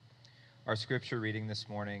Our scripture reading this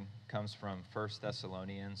morning comes from 1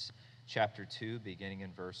 Thessalonians chapter 2, beginning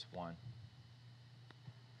in verse 1.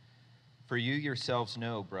 For you yourselves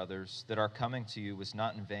know, brothers, that our coming to you was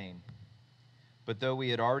not in vain. But though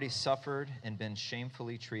we had already suffered and been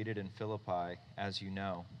shamefully treated in Philippi, as you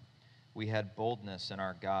know, we had boldness in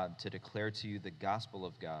our God to declare to you the gospel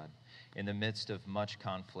of God in the midst of much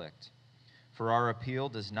conflict. For our appeal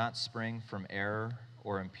does not spring from error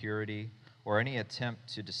or impurity or any attempt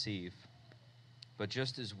to deceive. But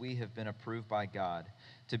just as we have been approved by God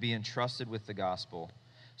to be entrusted with the gospel,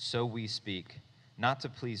 so we speak, not to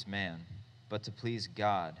please man, but to please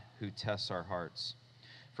God who tests our hearts.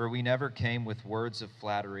 For we never came with words of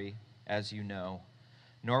flattery, as you know,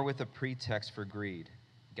 nor with a pretext for greed,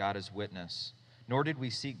 God is witness. Nor did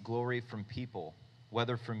we seek glory from people,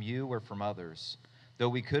 whether from you or from others, though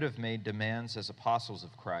we could have made demands as apostles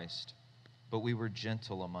of Christ. But we were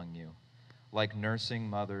gentle among you, like nursing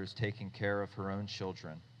mothers taking care of her own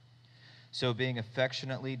children. So being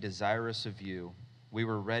affectionately desirous of you, we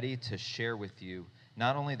were ready to share with you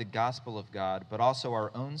not only the gospel of God, but also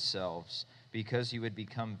our own selves, because you had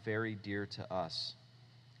become very dear to us.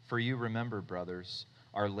 For you remember, brothers,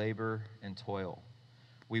 our labor and toil.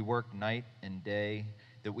 We worked night and day,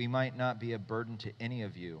 that we might not be a burden to any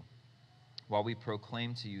of you, while we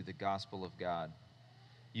proclaim to you the gospel of God.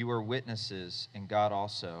 You are witnesses, and God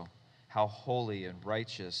also, how holy and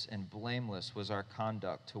righteous and blameless was our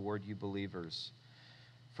conduct toward you believers.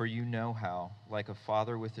 For you know how, like a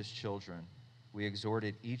father with his children, we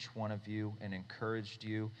exhorted each one of you and encouraged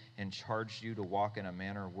you and charged you to walk in a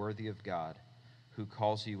manner worthy of God, who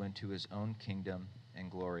calls you into his own kingdom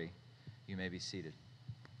and glory. You may be seated.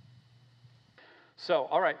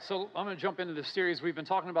 All right, I'm going to jump into this series. We've been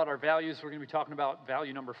talking about our values. We're going to be talking about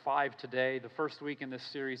value number 5 today. The first week in this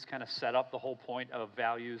series kind of set up the whole point of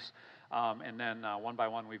values. And then one by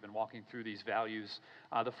one, we've been walking through these values.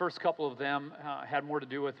 The first couple of them had more to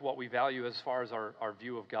do with what we value as far as our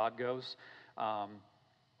view of God goes.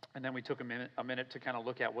 And then we took a minute to kind of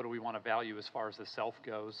look at what do we want to value as far as the self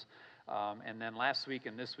goes. And then last week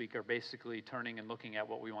and this week are basically turning and looking at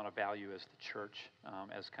what we want to value as the church,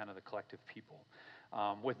 as kind of the collective people.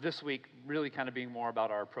 With this week really kind of being more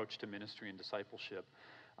about our approach to ministry and discipleship.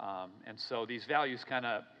 And so these values kind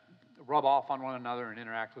of rub off on one another and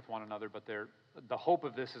interact with one another, but the hope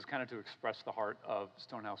of this is kind of to express the heart of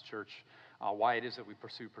Stonehouse Church, why it is that we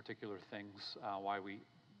pursue particular things, why we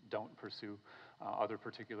don't pursue other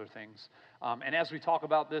particular things. And as we talk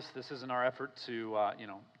about this isn't our effort to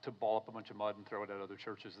ball up a bunch of mud and throw it at other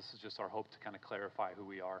churches. This is just our hope to kind of clarify who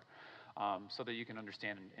we are, so that you can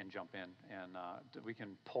understand and jump in, and we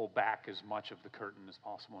can pull back as much of the curtain as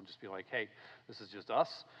possible and just be like, hey, this is just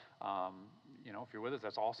us. If you're with us,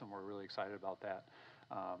 that's awesome. We're really excited about that.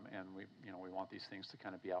 And we want these things to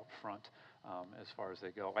kind of be out front as far as they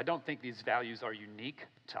go. I don't think these values are unique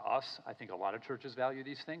to us. I think a lot of churches value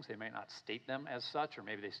these things. They may not state them as such, or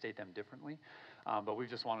maybe they state them differently. But we've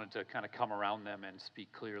just wanted to kind of come around them and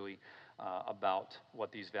speak clearly about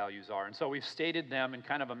what these values are. And so we've stated them in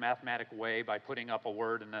kind of a mathematic way by putting up a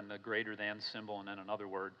word and then the greater than symbol and then another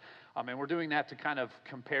word. And we're doing that to kind of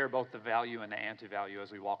compare both the value and the anti-value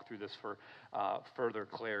as we walk through this for further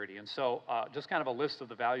clarity. And so just kind of a list of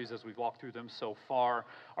the values as we've walked through them so far.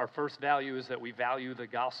 Our first value is that we value the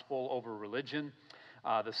gospel over religion.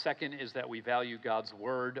 The second is that we value God's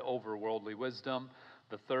word over worldly wisdom.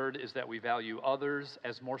 The third is that we value others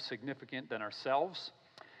as more significant than ourselves.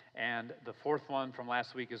 And the fourth one from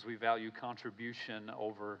last week is we value contribution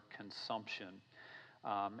over consumption.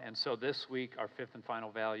 And so this week, our fifth and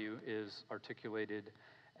final value is articulated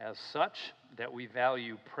as such, that we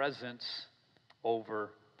value presence over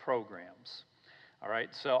programs. All right,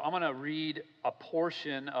 so I'm going to read a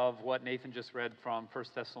portion of what Nathan just read from 1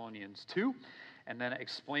 Thessalonians 2, and then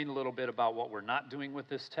explain a little bit about what we're not doing with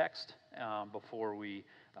this text before we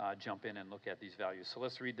jump in and look at these values. So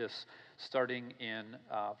let's read this starting in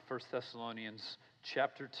 1 Thessalonians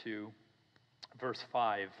chapter 2, verse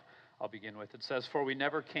 5. I'll begin with. It says, "For we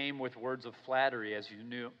never came with words of flattery, as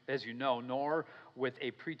you know, nor with a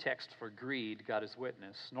pretext for greed, God is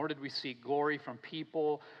witness. Nor did we seek glory from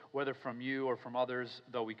people, whether from you or from others,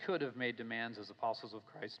 though we could have made demands as apostles of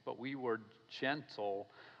Christ, but we were gentle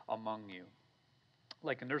among you.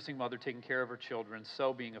 Like a nursing mother taking care of her children,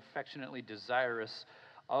 so being affectionately desirous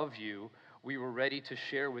of you, we were ready to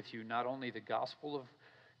share with you not only the gospel of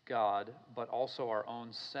God, but also our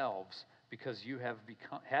own selves, because you had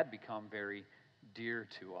become very dear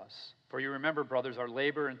to us. For you remember, brothers, our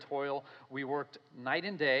labor and toil. We worked night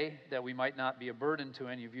and day that we might not be a burden to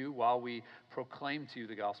any of you while we proclaimed to you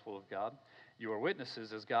the gospel of God. You are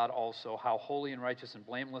witnesses, as God also, how holy and righteous and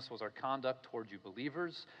blameless was our conduct toward you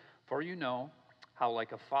believers. For you know how,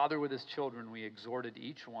 like a father with his children, we exhorted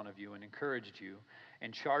each one of you and encouraged you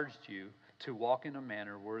and charged you to walk in a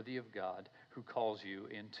manner worthy of God, who calls you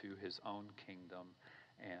into his own kingdom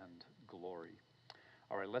and glory.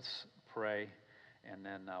 All right, let's pray, and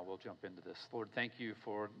then we'll jump into this. Lord, thank you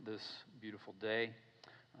for this beautiful day.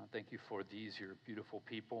 Thank you for these, your beautiful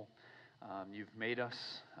people. You've made us,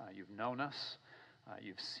 you've known us,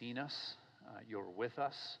 you've seen us, you're with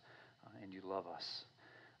us, and you love us.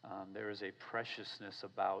 There is a preciousness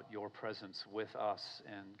about your presence with us,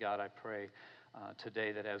 and God, I pray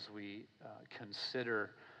today that as we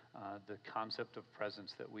consider the concept of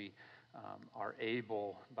presence, that we are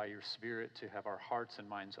able, by your Spirit, to have our hearts and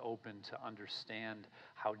minds open to understand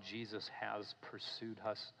how Jesus has pursued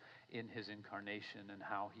us in his incarnation and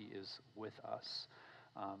how he is with us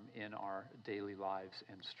in our daily lives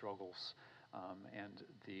and struggles and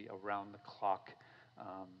the around-the-clock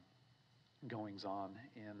goings-on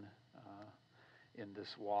in this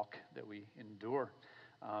walk that we endure.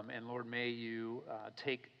 And Lord, may you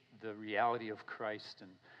take the reality of Christ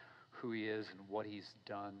and who he is and what he's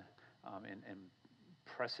done and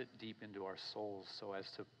press it deep into our souls so as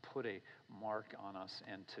to put a mark on us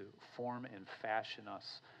and to form and fashion us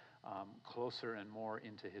closer and more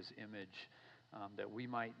into his image, that we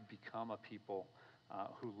might become a people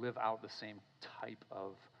who live out the same type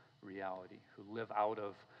of reality, who live out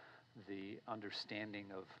of the understanding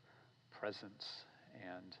of presence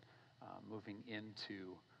and moving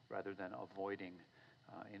into rather than avoiding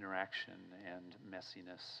interaction and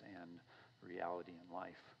messiness and reality in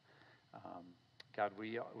life. God,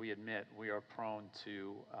 we admit we are prone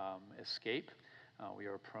to escape. We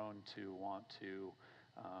are prone to want to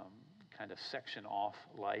kind of section off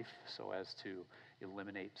life so as to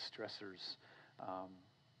eliminate stressors.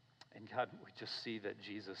 And God, we just see that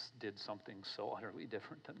Jesus did something so utterly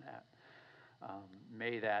different than that.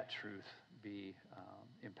 May that truth be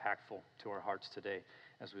impactful to our hearts today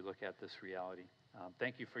as we look at this reality.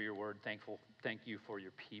 Thank you for your word. Thank you for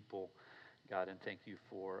your people, God, and thank you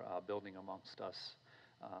for building amongst us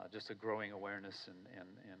just a growing awareness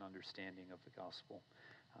and understanding of the gospel.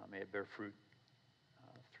 May it bear fruit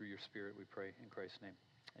through your Spirit, we pray in Christ's name.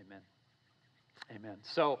 Amen. Amen.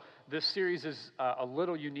 So this series is a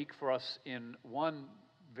little unique for us in one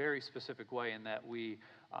very specific way, in that we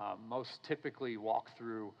most typically walk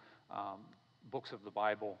through books of the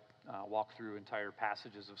Bible, walk through entire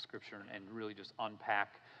passages of Scripture, and really just unpack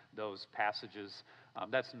those passages.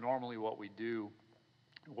 That's normally what we do.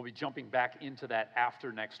 We'll be jumping back into that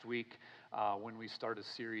after next week when we start a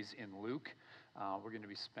series in Luke. We're going to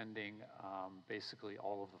be spending basically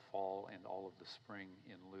all of the fall and all of the spring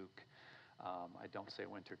in Luke. I don't say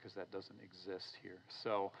winter because that doesn't exist here.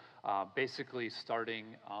 So basically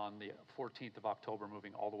starting on the 14th of October,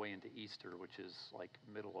 moving all the way into Easter, which is like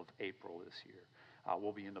middle of April this year.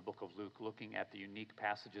 We'll be in the book of Luke, looking at the unique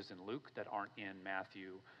passages in Luke that aren't in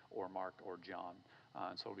Matthew or Mark or John.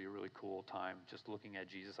 And so it'll be a really cool time just looking at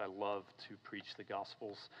Jesus. I love to preach the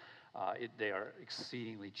Gospels. They are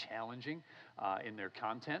exceedingly challenging in their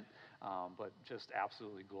content, but just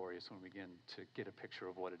absolutely glorious when we begin to get a picture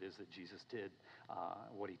of what it is that Jesus did,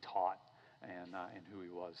 what he taught, and who he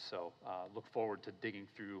was. So look forward to digging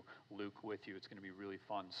through Luke with you. It's going to be really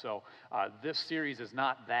fun. So this series is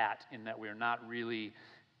not that, in that we're not really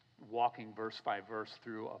walking verse by verse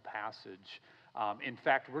through a passage. In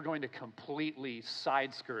fact, we're going to completely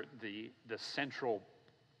side skirt the central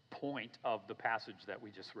point of the passage that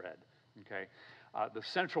we just read. Okay, the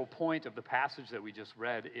central point of the passage that we just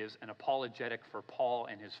read is an apologetic for Paul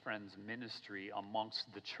and his friends' ministry amongst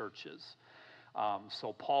the churches.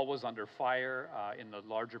 So Paul was under fire in the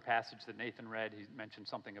larger passage that Nathan read. He mentioned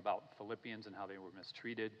something about Philippians and how they were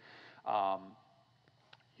mistreated.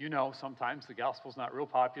 Sometimes the gospel's not real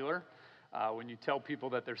popular. When you tell people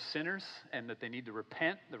that they're sinners and that they need to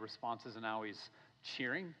repent, the response isn't always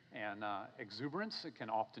cheering and exuberance. It can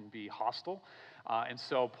often be hostile. And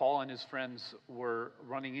so Paul and his friends were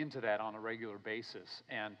running into that on a regular basis.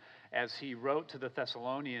 And as he wrote to the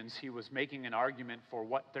Thessalonians, he was making an argument for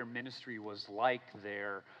what their ministry was like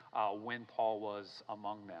there when Paul was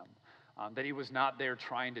among them. That he was not there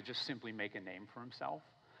trying to just simply make a name for himself.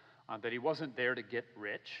 That he wasn't there to get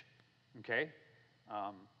rich. Okay?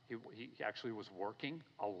 He actually was working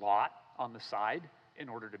a lot on the side in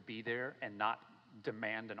order to be there and not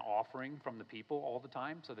demand an offering from the people all the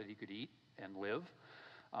time so that he could eat and live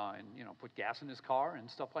and put gas in his car and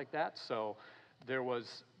stuff like that. So there was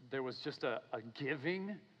just a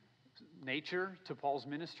giving nature to Paul's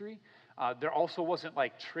ministry. There also wasn't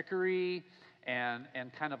like trickery and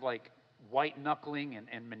kind of like white knuckling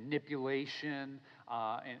and manipulation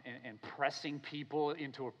and pressing people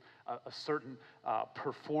into a certain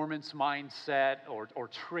performance mindset or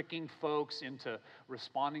tricking folks into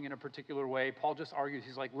responding in a particular way. Paul just argues,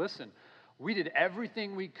 he's like, listen, we did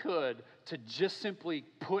everything we could to just simply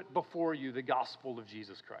put before you the gospel of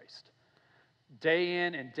Jesus Christ. Day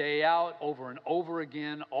in and day out, over and over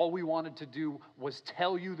again, all we wanted to do was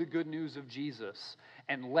tell you the good news of Jesus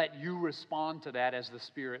and let you respond to that as the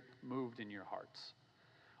Spirit moved in your hearts.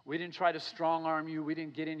 We didn't try to strong arm you. We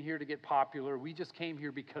didn't get in here to get popular. We just came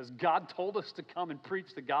here because God told us to come and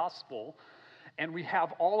preach the gospel. And we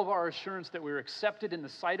have all of our assurance that we're accepted in the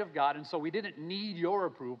sight of God. And so we didn't need your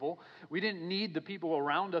approval. We didn't need the people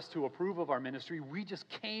around us to approve of our ministry. We just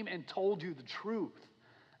came and told you the truth.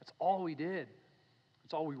 That's all we did.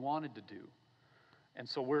 That's all we wanted to do. And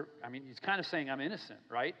so he's kind of saying I'm innocent,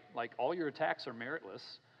 right? Like all your attacks are meritless.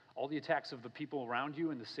 All the attacks of the people around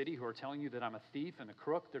you in the city who are telling you that I'm a thief and a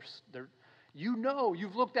crook,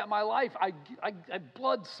 you've looked at my life. I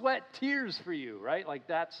blood, sweat, tears for you, right? Like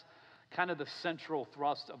that's kind of the central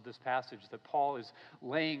thrust of this passage that Paul is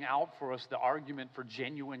laying out for us, the argument for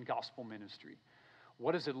genuine gospel ministry.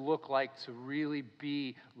 What does it look like to really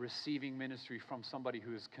be receiving ministry from somebody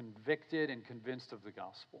who is convicted and convinced of the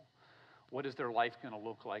gospel? What is their life going to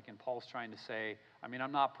look like? And Paul's trying to say,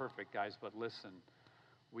 I'm not perfect, guys, but listen,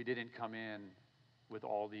 we didn't come in with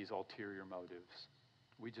all these ulterior motives.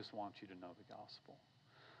 We just want you to know the gospel.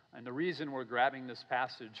 And the reason we're grabbing this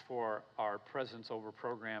passage for our Presence Over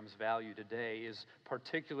Programs value today is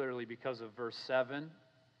particularly because of verse 7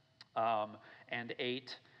 and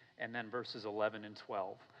 8, and then verses 11 and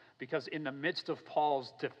 12. Because in the midst of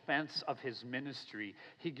Paul's defense of his ministry,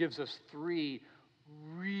 he gives us three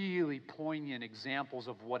really poignant examples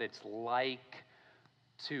of what it's like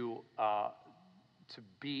to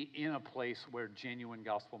be in a place where genuine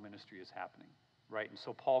gospel ministry is happening, right? And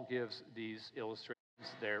so Paul gives these illustrations.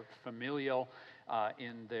 They're familial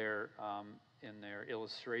in their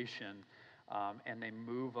illustration, and they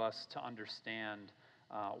move us to understand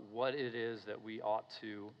what it is that we ought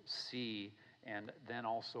to see and then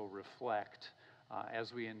also reflect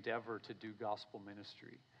as we endeavor to do gospel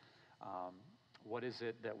ministry. What is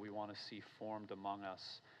it that we want to see formed among us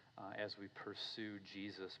as we pursue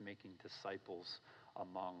Jesus, making disciples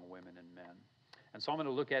among women and men? And so I'm going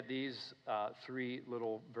to look at these three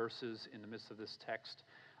little verses in the midst of this text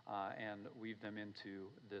and weave them into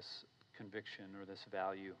this conviction or this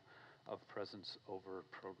value of presence over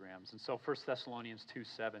programs. And so 1 Thessalonians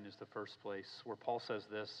 2:7 is the first place where Paul says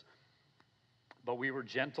this: "But we were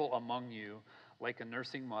gentle among you, like a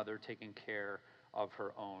nursing mother taking care of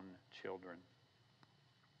her own children."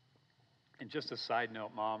 And just a side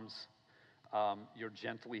note, moms, you're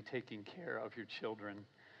gently taking care of your children.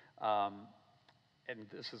 And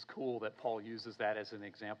this is cool that Paul uses that as an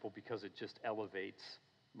example because it just elevates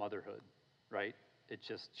motherhood, right? It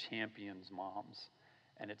just champions moms.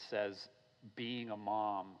 And it says being a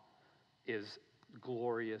mom is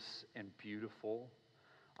glorious and beautiful.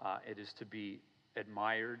 It is to be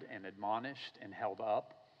admired and admonished and held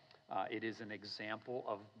up. It is an example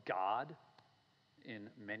of God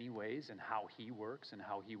in many ways and how he works and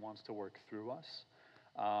how he wants to work through us.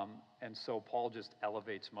 And so Paul just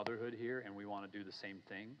elevates motherhood here, and we want to do the same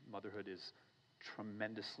thing. Motherhood is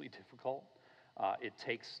tremendously difficult. It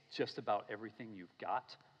takes just about everything you've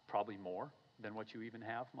got, probably more than what you even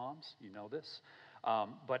have, moms. You know this.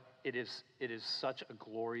 But it is such a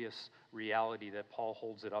glorious reality that Paul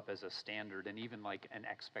holds it up as a standard and even like an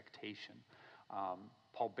expectation.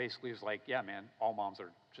 Paul basically is like, yeah, man, all moms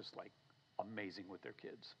are just like amazing with their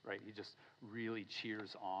kids, right? He just really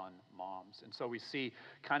cheers on moms. And so we see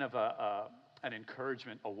kind of an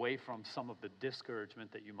encouragement away from some of the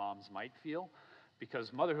discouragement that you moms might feel,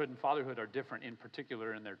 because motherhood and fatherhood are different, in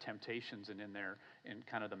particular in their temptations and in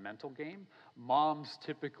kind of the mental game. Moms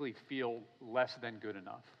typically feel less than good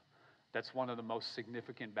enough. That's one of the most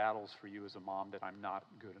significant battles for you as a mom, that I'm not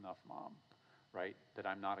good enough mom, right? That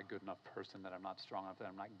I'm not a good enough person, that I'm not strong enough, that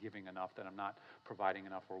I'm not giving enough, that I'm not providing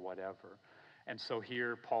enough, or whatever. And so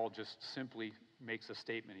here Paul just simply makes a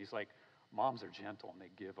statement. He's like, moms are gentle and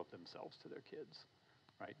they give of themselves to their kids,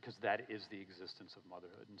 right? Because that is the existence of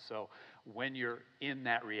motherhood. And so when you're in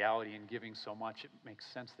that reality and giving so much, it makes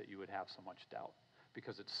sense that you would have so much doubt,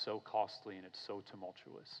 because it's so costly and it's so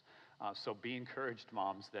tumultuous. So be encouraged,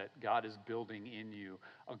 moms, that God is building in you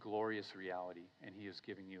a glorious reality, and he is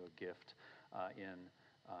giving you a gift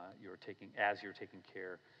as you're taking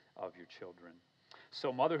care of your children.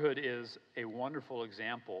 So motherhood is a wonderful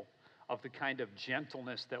example of the kind of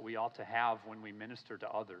gentleness that we ought to have when we minister to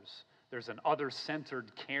others, There's an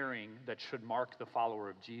other-centered caring that should mark the follower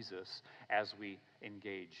of Jesus as we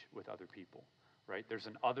engage with other people, right? There's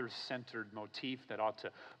an other-centered motif that ought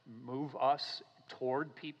to move us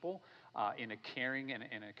toward people in a caring and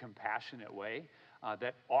in a compassionate way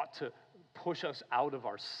that ought to push us out of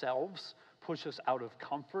ourselves, push us out of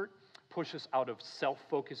comfort, push us out of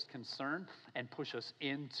self-focused concern, and push us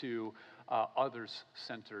into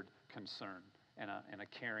others-centered concern and a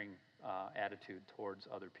caring attitude towards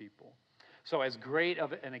other people. So as great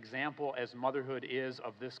of an example as motherhood is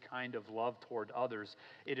of this kind of love toward others,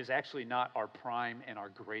 it is actually not our prime and our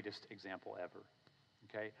greatest example ever,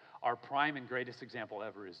 okay? Our prime and greatest example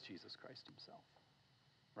ever is Jesus Christ himself,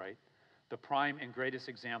 right? The prime and greatest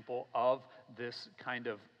example of this kind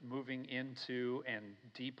of moving into and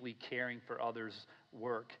deeply caring for others'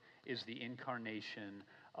 work is the incarnation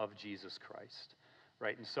of Jesus Christ,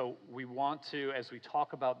 right? And so we want to, as we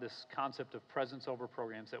talk about this concept of presence over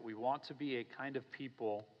programs, that we want to be a kind of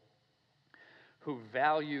people who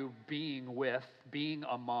value being with, being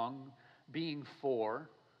among, being for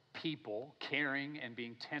people, caring and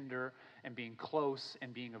being tender and being close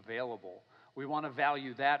and being available. We want to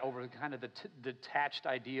value that over kind of the detached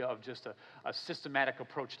idea of just a systematic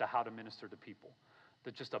approach to how to minister to people.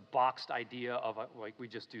 That just a boxed idea of like we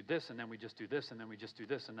just do this and then we just do this and then we just do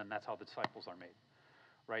this and then that's how the disciples are made,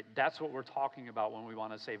 right? That's what we're talking about when we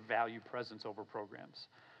want to say value presence over programs,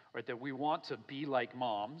 right? That we want to be like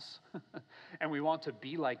moms and we want to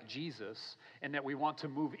be like Jesus and that we want to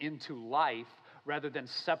move into life rather than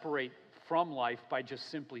separate from life by just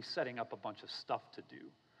simply setting up a bunch of stuff to do,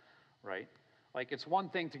 right? Like, it's one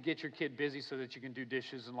thing to get your kid busy so that you can do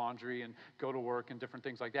dishes and laundry and go to work and different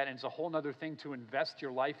things like that. And it's a whole other thing to invest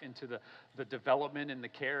your life into the development and the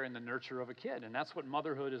care and the nurture of a kid. And that's what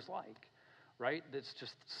motherhood is like, right? It's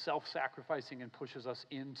just self-sacrificing and pushes us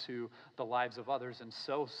into the lives of others. And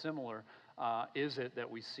so similar is it that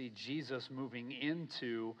we see Jesus moving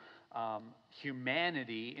into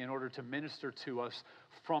humanity in order to minister to us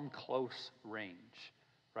from close range,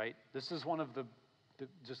 right? This is one of the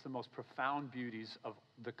just the most profound beauties of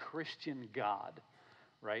the Christian God,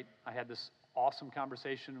 right? I had this awesome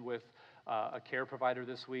conversation with a care provider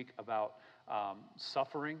this week about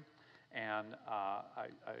suffering, and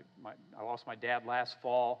I lost my dad last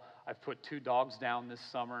fall. I've put 2 dogs down this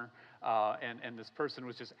summer, and this person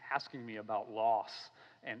was just asking me about loss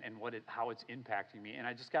and how it's impacting me, and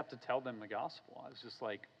I just got to tell them the gospel. I was just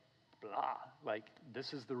like, blah. Like,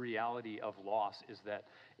 this is the reality of loss, is that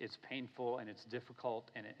it's painful and it's difficult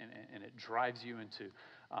and it drives you into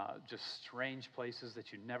just strange places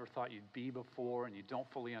that you never thought you'd be before and you don't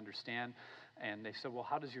fully understand. And they said, well,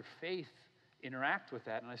 how does your faith interact with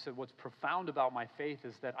that? And I said, what's profound about my faith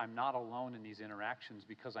is that I'm not alone in these interactions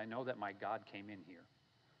because I know that my God came in here,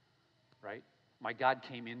 right? My God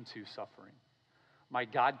came into suffering. My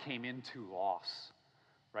God came into loss.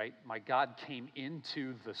 Right? My God came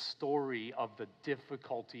into the story of the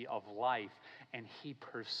difficulty of life, and he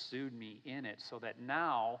pursued me in it, so that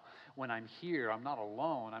now, when I'm here, I'm not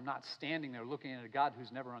alone. I'm not standing there looking at a God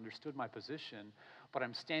who's never understood my position, but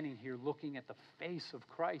I'm standing here looking at the face of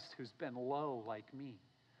Christ who's been low like me,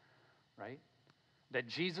 right? That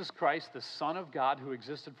Jesus Christ, the Son of God, who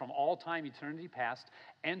existed from all time, eternity past,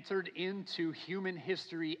 entered into human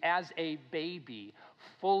history as a baby,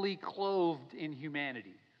 fully clothed in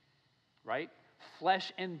humanity, right?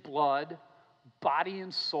 Flesh and blood, body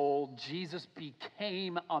and soul, Jesus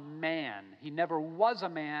became a man. He never was a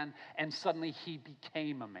man, and suddenly he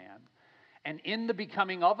became a man. And in the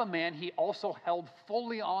becoming of a man, he also held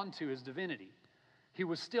fully on to his divinity. He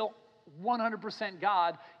was still 100%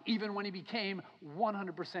 God, even when he became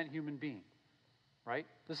 100% human being, right?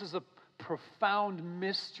 This is a profound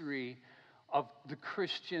mystery of the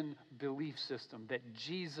Christian belief system, that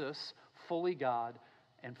Jesus, fully God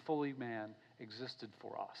and fully man, existed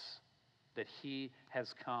for us, that he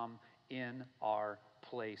has come in our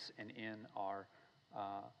place and in our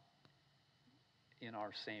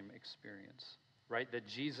same experience, right? That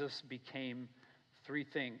Jesus became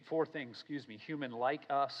four things, human like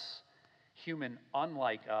us, human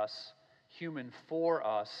unlike us, human for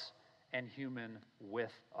us, and human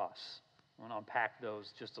with us. I want to unpack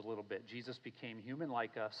those just a little bit. Jesus became human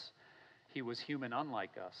like us. He was human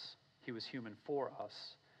unlike us. He was human for us.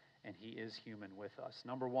 And he is human with us.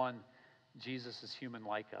 Number one, Jesus is human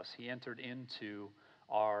like us. He entered into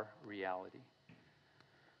our reality.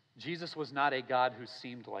 Jesus was not a God who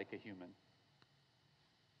seemed like a human.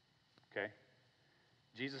 Okay?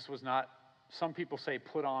 Jesus was not, some people say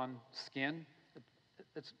put on skin.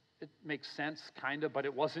 It makes sense, kind of, but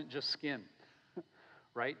it wasn't just skin,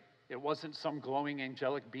 right? It wasn't some glowing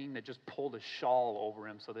angelic being that just pulled a shawl over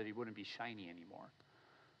him so that he wouldn't be shiny anymore,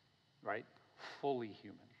 right? Fully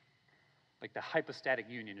human. Like the hypostatic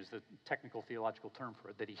union is the technical theological term for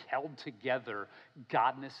it, that he held together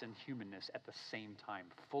godness and humanness at the same time.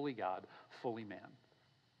 Fully God, fully man,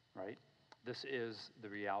 right? This is the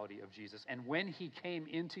reality of Jesus. And when he came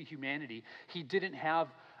into humanity, he didn't have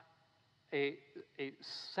a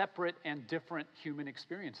separate and different human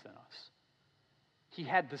experience than us. He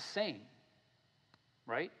had the same,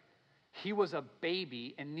 right? He was a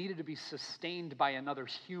baby and needed to be sustained by another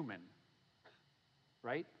human,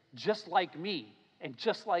 right? Just like me and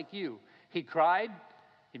just like you. He cried,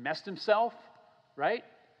 he messed himself, right?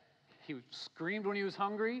 He screamed when he was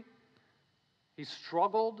hungry. He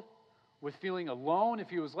struggled with feeling alone if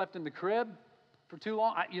he was left in the crib for too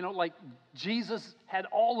long. Like Jesus had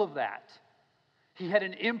all of that. He had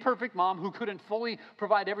an imperfect mom who couldn't fully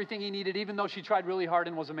provide everything he needed, even though she tried really hard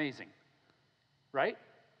and was amazing, right?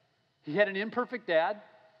 He had an imperfect dad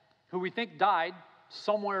who we think died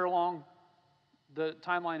somewhere along the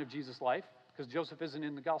timeline of Jesus' life, because Joseph isn't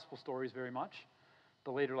in the gospel stories very much,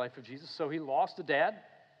 the later life of Jesus. So he lost a dad,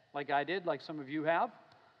 like I did, like some of you have,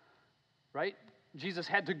 right? Jesus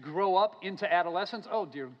had to grow up into adolescence. Oh,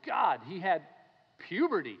 dear God, he had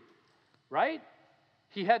puberty, right?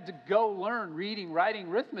 He had to go learn reading, writing,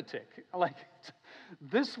 arithmetic. Like,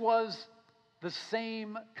 this was the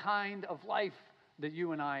same kind of life that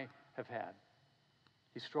you and I have had.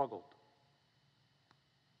 He struggled.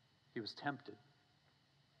 He was tempted.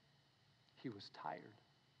 He was tired.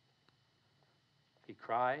 He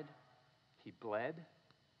cried. He bled.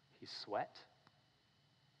 He sweat.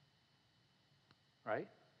 Right?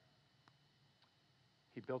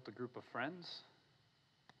 He built a group of friends,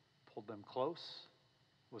 pulled them close,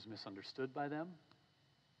 was misunderstood by them.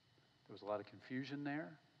 There was a lot of confusion there.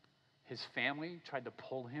 His family tried to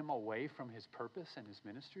pull him away from his purpose and his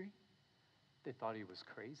ministry. They thought he was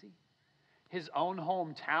crazy. His own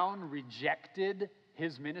hometown rejected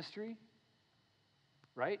his ministry,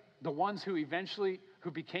 right? The ones who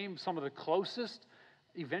became some of the closest,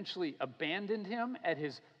 eventually abandoned him at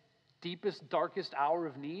his deepest, darkest hour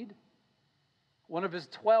of need. One of his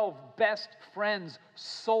 12 best friends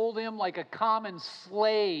sold him like a common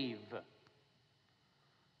slave,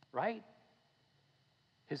 right?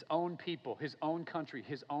 His own people, his own country,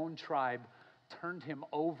 his own tribe turned him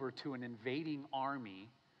over to an invading army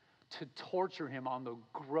to torture him on the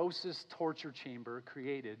grossest torture chamber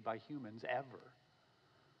created by humans ever.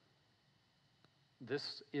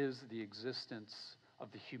 This is the existence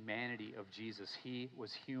of the humanity of Jesus. He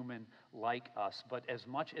was human like us, but as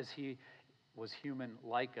much as he was human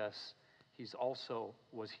like us, he also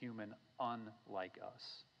was human unlike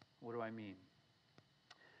us. What do I mean?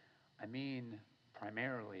 I mean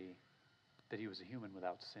primarily that he was a human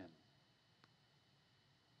without sin.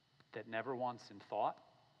 That never once in thought,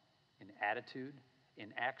 in attitude,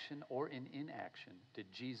 in action, or in inaction did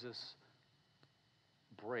Jesus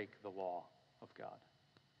break the law of God.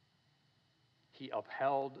 He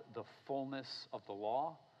upheld the fullness of the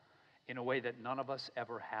law in a way that none of us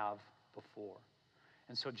ever have before.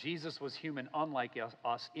 And so Jesus was human unlike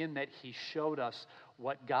us in that he showed us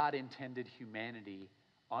what God intended humanity,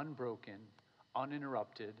 unbroken,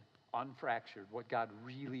 uninterrupted, unfractured, what God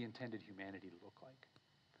really intended humanity to look like.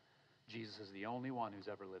 Jesus is the only one who's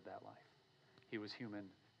ever lived that life. He was human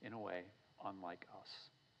in a way unlike us.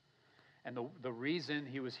 And the reason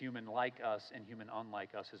he was human like us and human unlike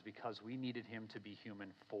us is because we needed him to be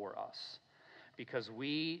human for us. Because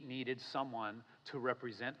we needed someone to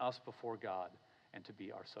represent us before God and to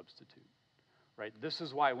be our substitute. Right? This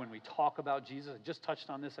is why when we talk about Jesus, I just touched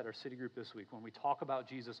on this at our city group this week, when we talk about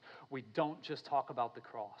Jesus, we don't just talk about the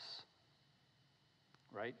cross.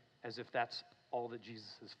 Right? As if that's all that Jesus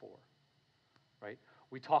is for. Right?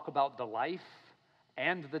 We talk about the life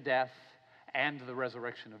and the death and the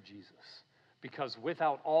resurrection of Jesus. Because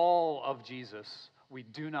without all of Jesus, we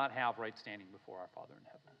do not have right standing before our Father in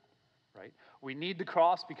heaven. Right? We need the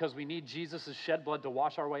cross because we need Jesus' shed blood to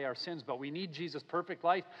wash away our sins, but we need Jesus' perfect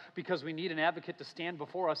life because we need an advocate to stand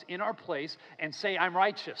before us in our place and say, I'm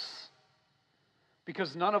righteous.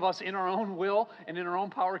 Because none of us in our own will and in our own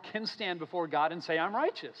power can stand before God and say, I'm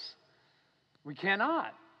righteous. We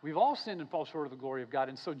cannot. We've all sinned and fall short of the glory of God.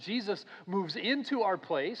 And so Jesus moves into our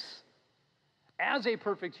place as a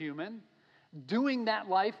perfect human, doing that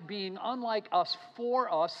life, being unlike us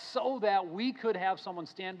for us, so that we could have someone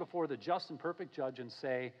stand before the just and perfect judge and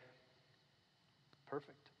say,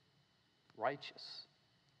 perfect, righteous,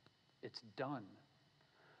 it's done.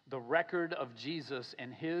 The record of Jesus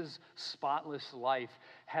and his spotless life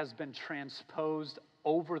has been transposed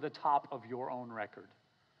over the top of your own record.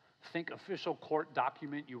 Think official court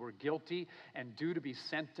document, you were guilty and due to be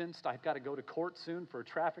sentenced. I've got to go to court soon for a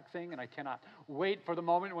traffic thing, and I cannot wait for the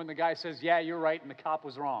moment when the guy says, yeah, you're right, and the cop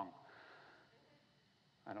was wrong.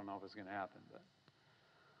 I don't know if it's going to happen, but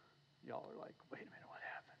y'all are like, wait a minute, what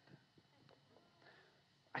happened?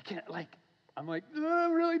 I can't, I'm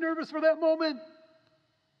really nervous for that moment.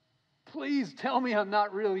 Please tell me I'm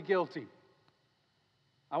not really guilty.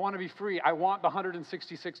 I want to be free. I want the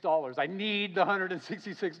 $166. I need the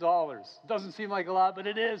 $166. Doesn't seem like a lot, but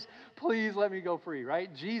it is. Please let me go free,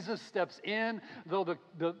 right? Jesus steps in, though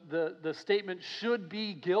the statement should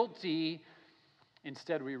be guilty.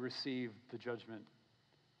 Instead, we receive the judgment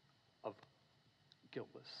of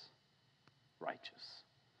guiltless, righteous,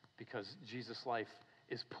 because Jesus' life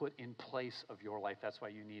is put in place of your life. That's why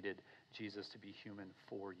you needed Jesus to be human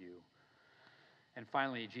for you. And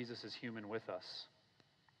finally, Jesus is human with us.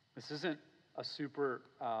 This isn't a super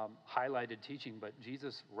highlighted teaching, but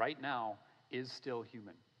Jesus right now is still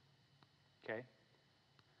human, okay?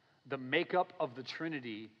 The makeup of the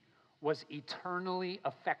Trinity was eternally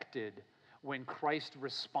affected when Christ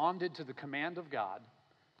responded to the command of God,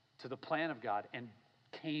 to the plan of God, and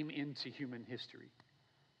came into human history,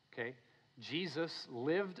 okay? Jesus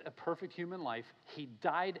lived a perfect human life. He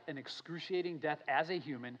died an excruciating death as a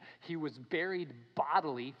human. He was buried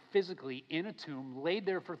bodily, physically, in a tomb, laid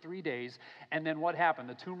there for 3 days. And then what happened?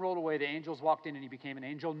 The tomb rolled away, the angels walked in, and he became an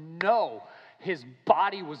angel? No, his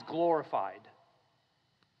body was glorified.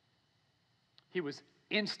 He was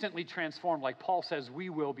instantly transformed, like Paul says we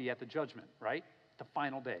will be at the judgment, right? The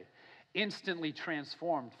final day. Instantly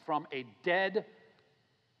transformed from a dead,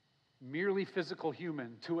 merely physical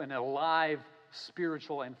human to an alive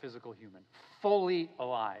spiritual and physical human. Fully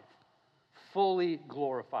alive. Fully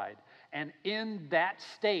glorified. And in that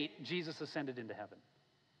state, Jesus ascended into heaven,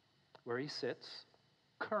 where he sits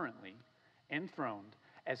currently enthroned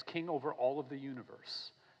as king over all of the universe,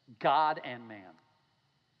 God and man.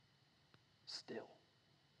 Still.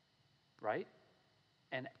 Right?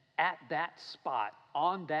 And at that spot,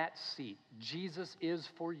 on that seat, Jesus is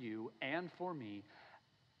for you and for me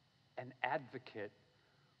an advocate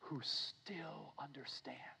who still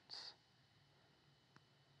understands.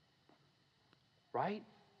 Right?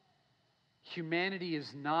 Humanity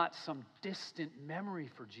is not some distant memory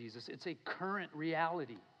for Jesus. It's a current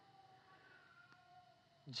reality.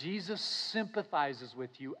 Jesus sympathizes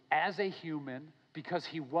with you as a human because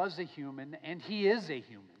he was a human and he is a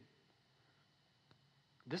human.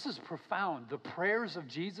 This is profound. The prayers of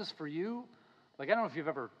Jesus for you, I don't know if you've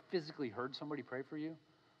ever physically heard somebody pray for you.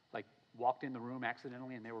 Walked in the room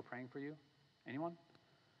accidentally and they were praying for you? Anyone?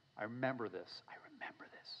 I remember this.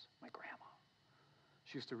 My grandma.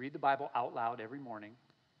 She used to read the Bible out loud every morning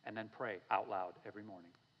and then pray out loud every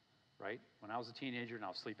morning, right? When I was a teenager and I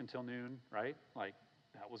was sleeping till noon, right?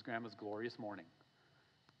 That was Grandma's glorious morning.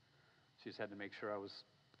 She just had to make sure I was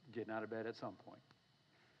getting out of bed at some point.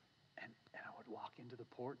 And I would walk into the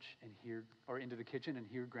porch and into the kitchen and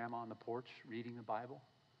hear Grandma on the porch reading the Bible,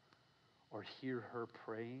 or hear her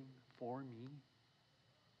praying for me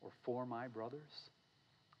or for my brothers.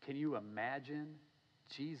 Can you imagine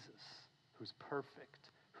Jesus, who's perfect,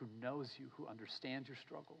 who knows you, who understands your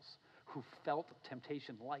struggles, who felt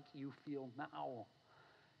temptation like you feel now?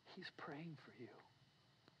 He's praying for you.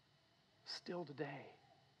 Still today.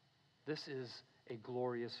 This is a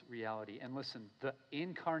glorious reality. And listen, the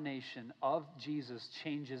incarnation of Jesus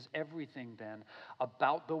changes everything then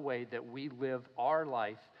about the way that we live our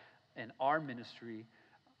life and our ministry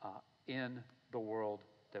in the world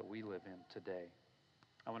that we live in today.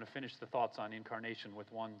 I want to finish the thoughts on incarnation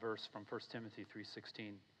with one verse from 1 Timothy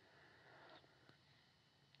 3:16.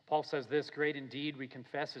 Paul says this, "Great indeed, we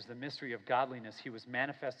confess, is the mystery of godliness. He was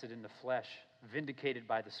manifested in the flesh, vindicated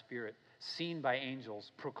by the Spirit, seen by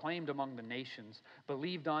angels, proclaimed among the nations,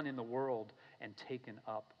 believed on in the world, and taken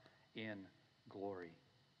up in glory."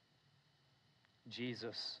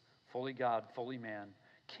 Jesus, fully God, fully man,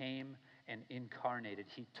 came and incarnated.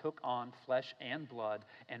 He took on flesh and blood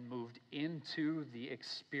and moved into the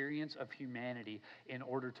experience of humanity in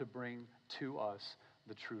order to bring to us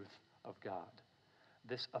the truth of God.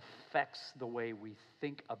 This affects the way we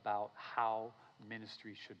think about how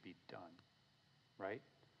ministry should be done, right?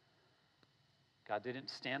 God didn't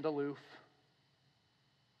stand aloof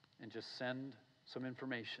and just send some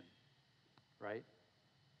information, right?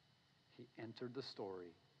 He entered the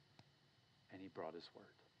story and he brought his word.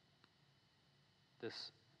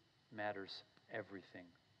 This matters everything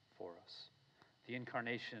for us. The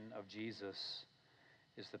incarnation of Jesus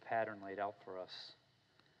is the pattern laid out for us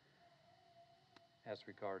as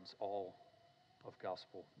regards all of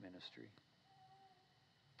gospel ministry.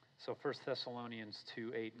 So 1 Thessalonians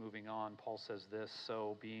 2:8, moving on, Paul says this,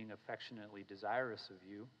 so being affectionately desirous of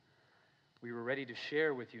you, we were ready to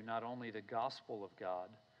share with you not only the gospel of God,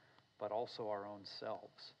 but also our own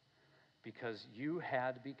selves, because you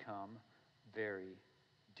had become very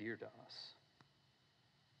dear to us.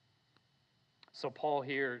 So Paul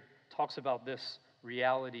here talks about this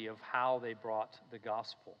reality of how they brought the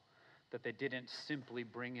gospel, that they didn't simply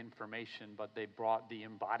bring information, but they brought the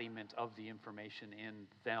embodiment of the information in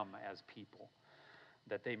them as people,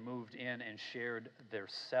 that they moved in and shared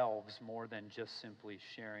themselves more than just simply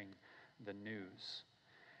sharing the news.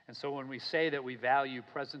 And so when we say that we value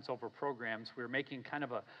presence over programs, we're making kind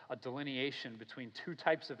of a delineation between two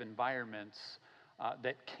types of environments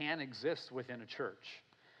that can exist within a church,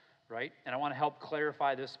 right? And I want to help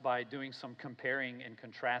clarify this by doing some comparing and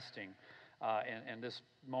contrasting. And this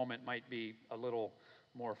moment might be a little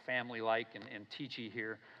more family-like and teachy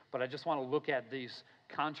here, but I just want to look at these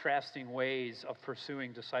contrasting ways of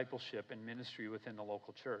pursuing discipleship and ministry within the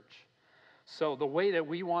local church. So the way that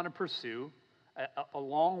we want to pursue, a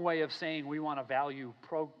long way of saying we want to value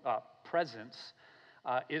presence,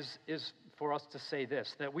 is for us to say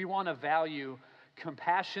this, that we want to value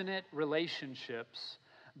compassionate relationships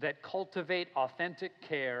that cultivate authentic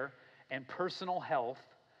care and personal health,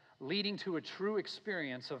 leading to a true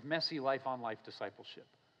experience of messy life-on-life discipleship.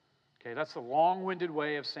 Okay, that's a long-winded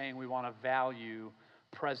way of saying we want to value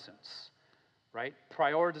presence, right?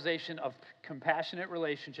 Prioritization of compassionate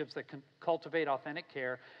relationships that can cultivate authentic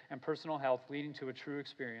care and personal health, leading to a true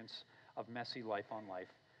experience of messy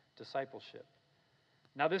life-on-life discipleship.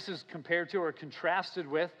 Now, this is compared to or contrasted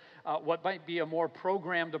with what might be a more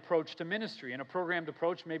programmed approach to ministry. And a programmed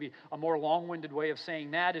approach, maybe a more long-winded way of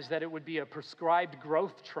saying that, is that it would be a prescribed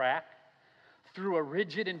growth track through a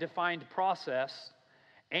rigid and defined process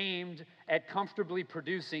aimed at comfortably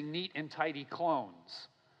producing neat and tidy clones.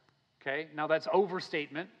 Okay? Now, that's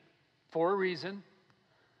overstatement for a reason,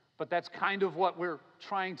 but that's kind of what we're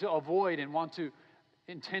trying to avoid and want to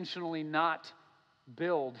intentionally not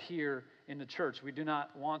build here in the church. We do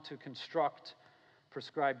not want to construct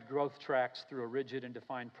prescribed growth tracks through a rigid and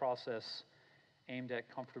defined process aimed at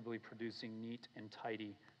comfortably producing neat and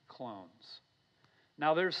tidy clones.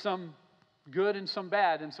 Now, there's some good and some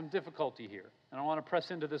bad and some difficulty here. And I want to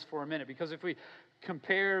press into this for a minute, because if we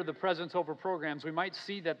compare the presence over programs, we might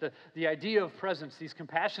see that the idea of presence, these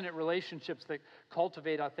compassionate relationships that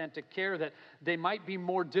cultivate authentic care, that they might be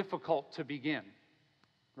more difficult to begin,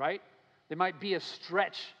 right? They might be a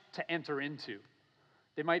stretch to enter into.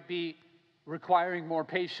 They might be requiring more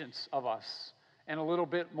patience of us and a little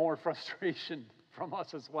bit more frustration from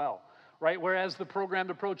us as well, right? Whereas the programmed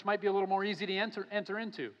approach might be a little more easy to enter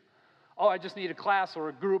into. Oh, I just need a class or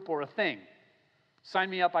a group or a thing. Sign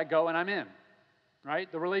me up, I go, and I'm in, right?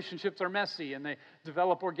 The relationships are messy and they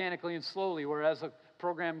develop organically and slowly, whereas a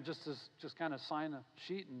program just kind of sign a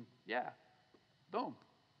sheet and yeah, boom,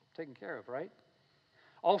 taken care of, right?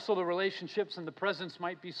 Also, the relationships and the presence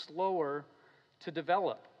might be slower to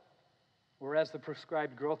develop, whereas the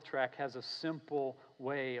prescribed growth track has a simple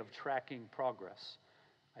way of tracking progress.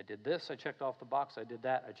 I did this, I checked off the box. I did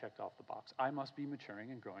that, I checked off the box. I must be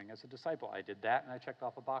maturing and growing as a disciple. I did that, and I checked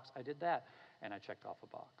off a box. I did that, and I checked off a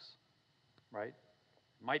box, right?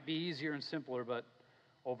 Might be easier and simpler, but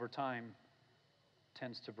over time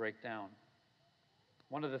tends to break down.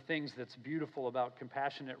 One of the things that's beautiful about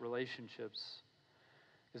compassionate relationships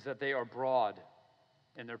is that they are broad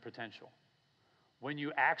in their potential. When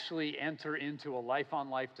you actually enter into a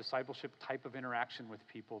life-on-life discipleship type of interaction with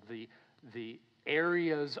people, the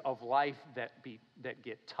areas of life that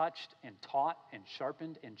get touched and taught and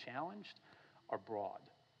sharpened and challenged are broad,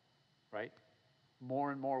 right?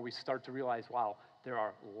 More and more we start to realize, wow, there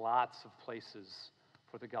are lots of places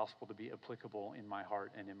for the gospel to be applicable in my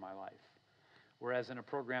heart and in my life. Whereas in a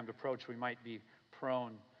programmed approach, we might be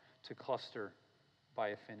prone to cluster by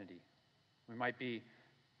affinity. We might be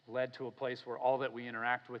led to a place where all that we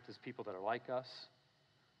interact with is people that are like us,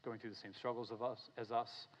 going through the same struggles as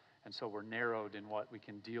us, and so we're narrowed in what we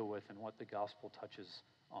can deal with and what the gospel touches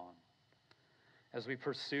on. As we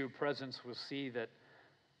pursue presence, we'll see that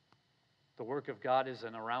the work of God is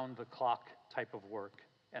an around-the-clock type of work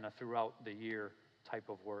and a throughout-the-year type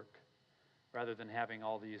of work, rather than having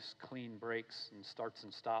all these clean breaks and starts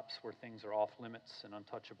and stops where things are off limits and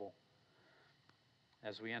untouchable.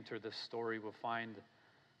 As we enter this story, we'll find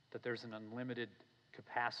that there's an unlimited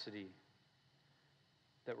capacity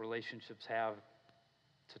that relationships have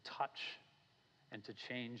to touch and to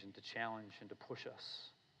change and to challenge and to push us.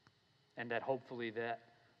 And that hopefully that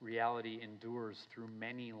reality endures through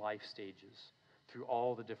many life stages, through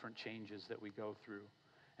all the different changes that we go through,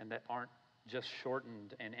 and that aren't just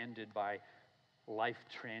shortened and ended by life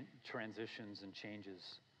transitions and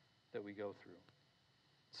changes that we go through.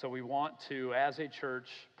 So we want to, as a church,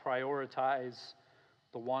 prioritize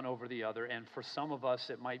the one over the other. And for some of us,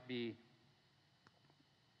 it might be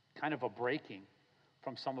kind of a breaking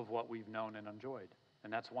from some of what we've known and enjoyed.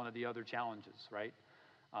 And that's one of the other challenges, right?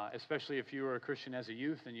 Especially if you were a Christian as a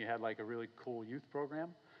youth and you had like a really cool youth program.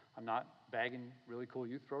 I'm not bagging really cool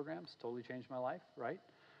youth programs. Totally changed my life, right?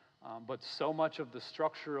 But so much of the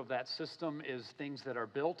structure of that system is things that are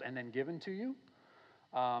built and then given to you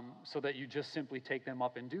so that you just simply take them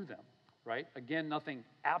up and do them, right? Again, nothing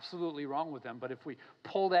absolutely wrong with them, but if we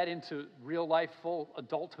pull that into real life, full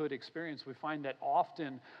adulthood experience, we find that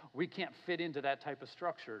often we can't fit into that type of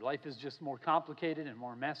structure. Life is just more complicated and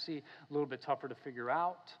more messy, a little bit tougher to figure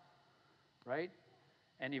out, right?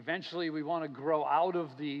 And eventually we want to grow out of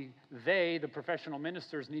the professional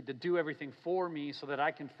ministers need to do everything for me so that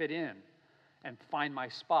I can fit in and find my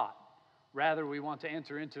spot. Rather, we want to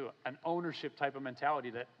enter into an ownership type of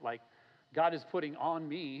mentality that, like, God is putting on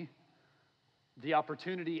me the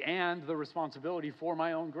opportunity and the responsibility for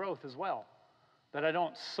my own growth as well. That I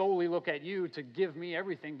don't solely look at you to give me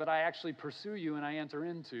everything, but I actually pursue you and I enter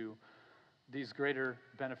into these greater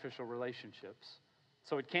beneficial relationships.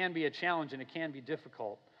 So it can be a challenge and it can be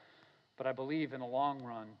difficult, but I believe in the long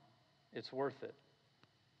run, it's worth it.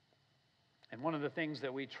 And one of the things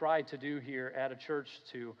that we try to do here at a church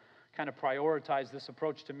to kind of prioritize this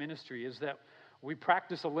approach to ministry is that we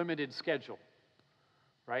practice a limited schedule,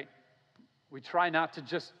 right? We try not to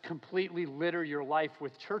just completely litter your life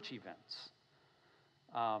with church events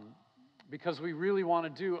because we really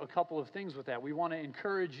want to do a couple of things with that. We want to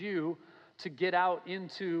encourage you to get out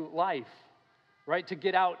into life, right? To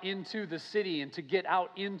get out into the city and to get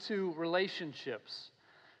out into relationships,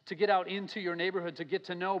 to get out into your neighborhood, to get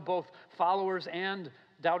to know both followers and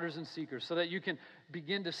doubters and seekers so that you can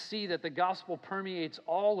begin to see that the gospel permeates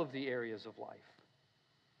all of the areas of life.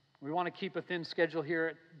 We want to keep a thin schedule here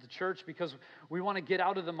at the church because we want to get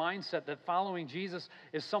out of the mindset that following Jesus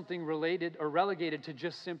is something related or relegated to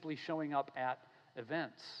just simply showing up at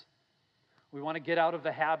events. We want to get out of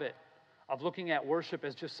the habit of looking at worship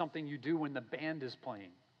as just something you do when the band is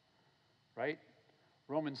playing, right?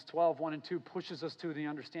 Romans 12, 1 and 2 pushes us to the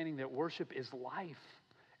understanding that worship is life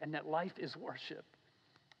and that life is worship,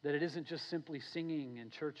 that it isn't just simply singing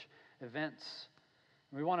in church events.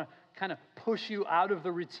 We want to kind of push you out of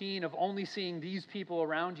the routine of only seeing these people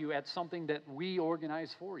around you at something that we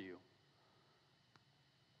organize for you.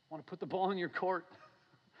 I want to put the ball in your court.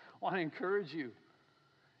 I want to encourage you,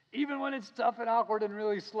 even when it's tough and awkward and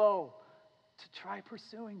really slow, to try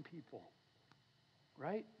pursuing people,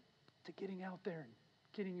 right? To getting out there and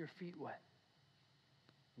getting your feet wet.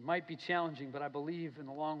 It might be challenging, but I believe in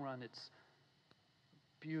the long run it's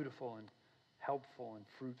beautiful and helpful and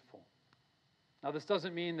fruitful. Now, this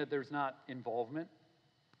doesn't mean that there's not involvement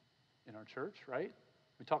in our church, right?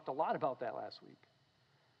 We talked a lot about that last week.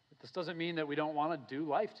 But this doesn't mean that we don't want to do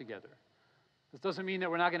life together. This doesn't mean that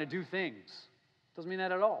we're not going to do things. It doesn't mean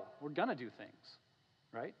that at all. We're going to do things,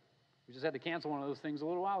 right? We just had to cancel one of those things a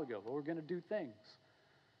little while ago, but we're going to do things.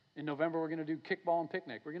 In November, we're going to do kickball and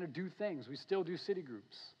picnic. We're going to do things. We still do city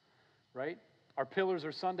groups, right? Our pillars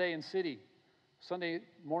are Sunday and city, Sunday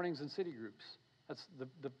mornings and city groups. That's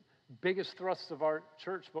the biggest thrusts of our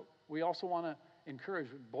church, but we also want to encourage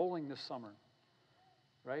bowling this summer,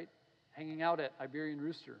 right? Hanging out at Iberian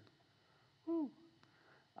Rooster. Woo.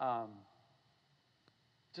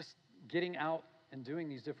 Just getting out and doing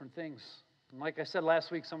these different things. And like I said last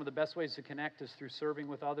week, some of the best ways to connect is through serving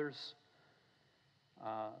with others,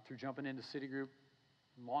 through jumping into city group,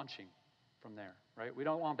 launching from there, right? We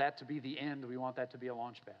don't want that to be the end. We want that to be a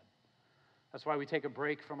launch pad. That's why we take a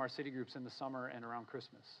break from our city groups in the summer and around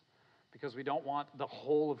Christmas, because we don't want the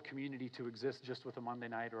whole of community to exist just with a Monday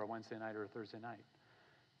night or a Wednesday night or a Thursday night,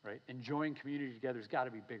 right? Enjoying community together has got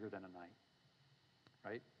to be bigger than a night,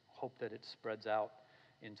 right? Hope that it spreads out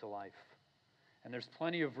into life. And there's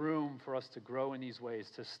plenty of room for us to grow in these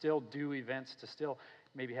ways, to still do events, to still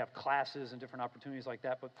maybe have classes and different opportunities like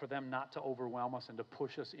that, but for them not to overwhelm us and to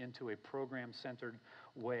push us into a program-centered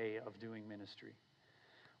way of doing ministry.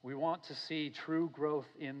 We want to see true growth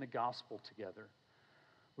in the gospel together.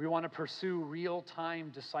 We want to pursue real-time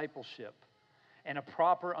discipleship and a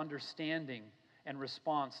proper understanding and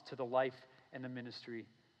response to the life and the ministry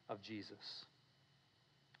of Jesus.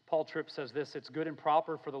 Paul Tripp says this: it's good and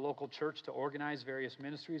proper for the local church to organize various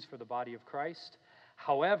ministries for the body of Christ.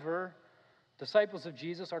 However, disciples of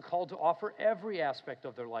Jesus are called to offer every aspect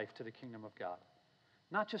of their life to the kingdom of God,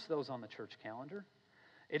 not just those on the church calendar.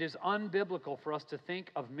 It is unbiblical for us to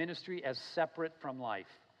think of ministry as separate from life,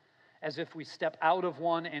 as if we step out of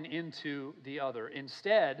one and into the other.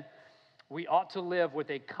 Instead, we ought to live with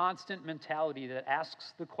a constant mentality that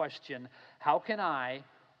asks the question, how can I,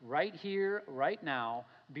 right here, right now,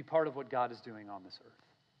 be part of what God is doing on this earth?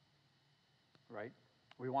 Right?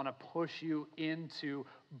 We want to push you into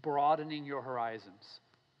broadening your horizons,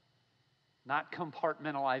 not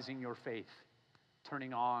compartmentalizing your faith,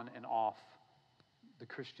 turning on and off the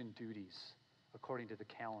Christian duties according to the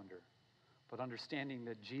calendar, but understanding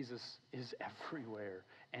that Jesus is everywhere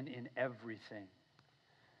and in everything.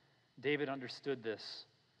 David understood this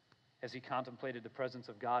as he contemplated the presence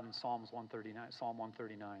of God in Psalm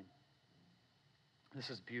 139. This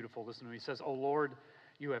is beautiful. Listen to me. He says, "O Lord,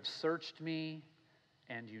 you have searched me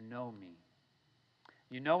and you know me.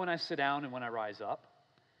 You know when I sit down and when I rise up.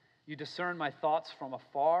 You discern my thoughts from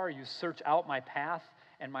afar. You search out my path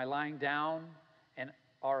and my lying down and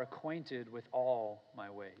are acquainted with all my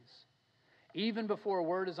ways. Even before a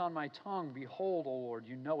word is on my tongue, behold, O Lord,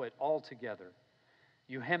 you know it altogether.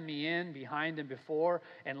 You hem me in behind and before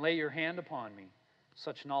and lay your hand upon me.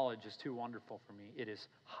 Such knowledge is too wonderful for me. It is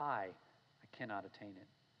high. I cannot attain it.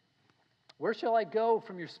 Where shall I go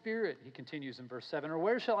from your spirit?" He continues in verse 7. "Or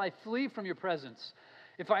where shall I flee from your presence?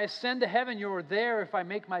 If I ascend to heaven, you are there. If I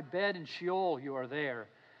make my bed in Sheol, you are there.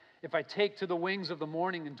 If I take to the wings of the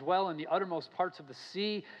morning and dwell in the uttermost parts of the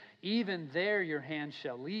sea, even there your hand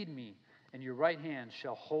shall lead me, and your right hand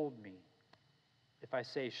shall hold me. If I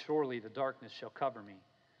say, surely the darkness shall cover me,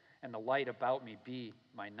 and the light about me be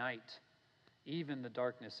my night, even the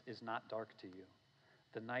darkness is not dark to you.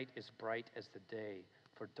 The night is bright as the day,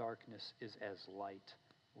 for darkness is as light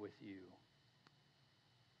with you."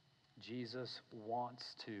 Jesus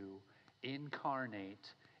wants to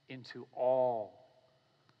incarnate into all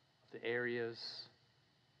of the areas,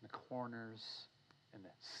 the corners, and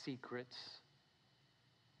the secrets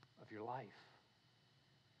of your life.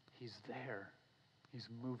 He's there. He's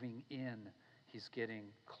moving in. He's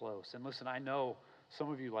getting close. And listen, I know some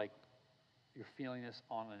of you, you're feeling this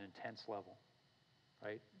on an intense level,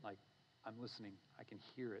 right? Like, I'm listening. I can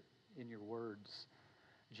hear it in your words.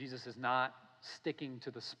 Jesus is not sticking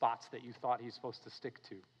to the spots that you thought he's supposed to stick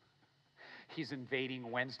to. He's invading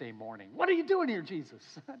Wednesday morning. What are you doing here,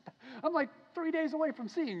 Jesus? I'm like 3 days away from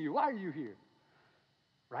seeing you. Why are you here?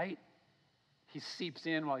 Right? He seeps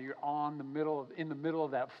in while you're in the middle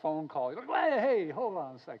of that phone call. You're like, hey, hold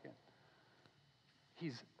on a second.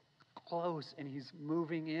 He's close and he's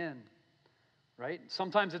moving in, right?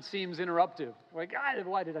 Sometimes it seems interruptive. Like,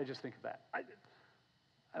 why did I just think of that? I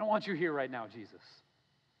don't want you here right now, Jesus,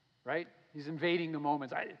 right? He's invading the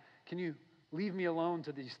moments. Can you leave me alone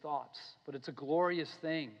to these thoughts? But it's a glorious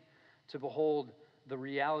thing to behold the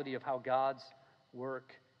reality of how God's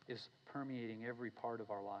work is permeating every part of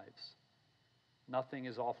our lives. Nothing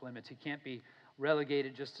is off limits. He can't be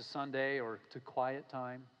relegated just to Sunday or to quiet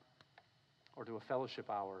time or to a fellowship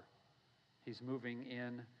hour. He's moving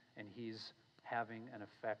in and he's having an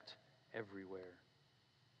effect everywhere.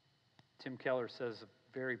 Tim Keller says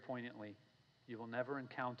very poignantly, you will never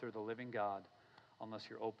encounter the living God unless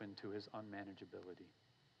you're open to his unmanageability.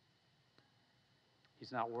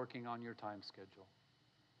 He's not working on your time schedule.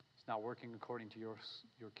 He's not working according to your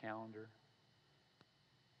calendar.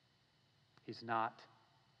 He's not,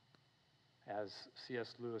 as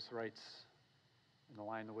C.S. Lewis writes in The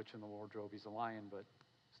Lion, the Witch, and the Wardrobe, he's a lion, but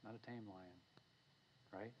he's not a tame lion,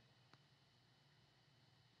 right?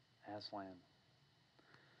 Aslan.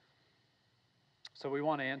 So we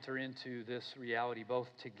want to enter into this reality both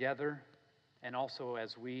together and also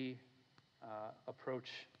as we approach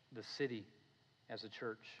the city as a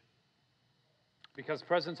church. Because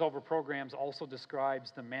presence over programs also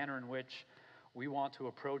describes the manner in which we want to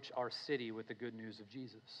approach our city with the good news of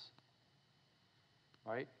Jesus.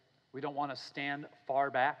 Right? We don't want to stand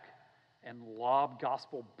far back and lob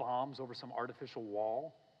gospel bombs over some artificial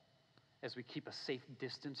wall as we keep a safe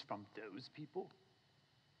distance from those people.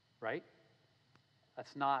 Right?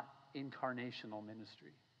 That's not incarnational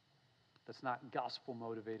ministry. That's not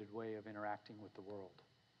gospel-motivated way of interacting with the world.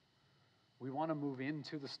 We want to move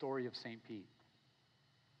into the story of St. Pete.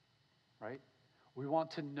 Right? We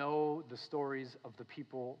want to know the stories of the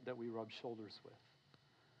people that we rub shoulders with.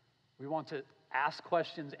 We want to ask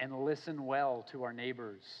questions and listen well to our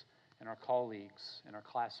neighbors and our colleagues and our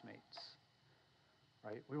classmates.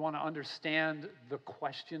 Right? We want to understand the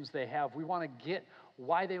questions they have. We want to get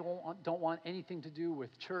why they don't want anything to do with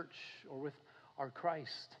church or with our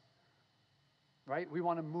Christ. Right? We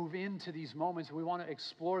want to move into these moments. We want to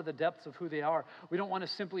explore the depths of who they are. We don't want to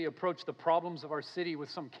simply approach the problems of our city with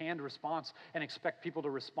some canned response and expect people to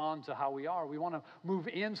respond to how we are. We want to move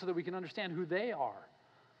in so that we can understand who they are.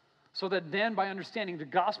 So that then by understanding the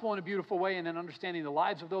gospel in a beautiful way and then understanding the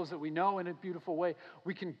lives of those that we know in a beautiful way,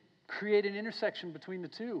 we can create an intersection between the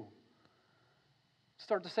two.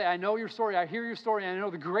 Start to say, I know your story, I hear your story, and I know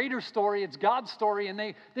the greater story, it's God's story, and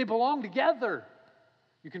they belong together.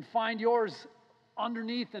 You can find yours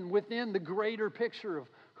underneath and within the greater picture of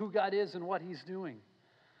who God is and what He's doing,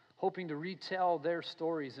 hoping to retell their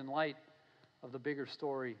stories in light of the bigger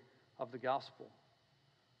story of the gospel.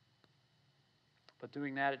 But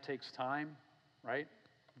doing that, it takes time, right?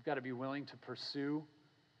 We've got to be willing to pursue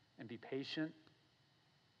and be patient.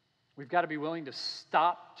 We've got to be willing to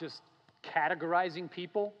stop just categorizing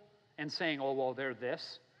people and saying, oh, well, they're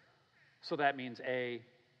this. So that means A,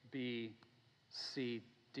 B, C,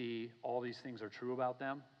 D, all these things are true about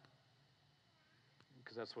them.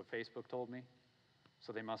 Because that's what Facebook told me.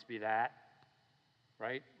 So they must be that,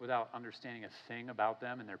 right? Without understanding a thing about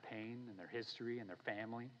them and their pain and their history and their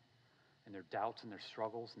family and their doubts and their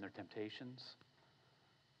struggles and their temptations,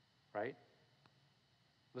 right?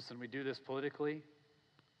 Listen, we do this politically.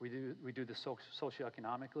 We do this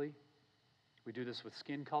socioeconomically. We do this with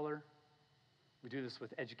skin color. We do this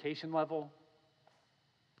with education level.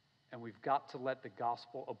 And we've got to let the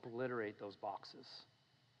gospel obliterate those boxes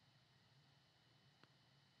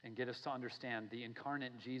and get us to understand the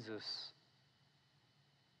incarnate Jesus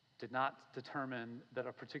did not determine that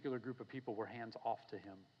a particular group of people were hands off to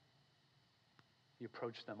him. He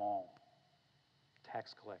approached them all.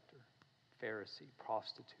 Tax collector, Pharisee,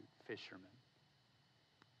 prostitute, fisherman,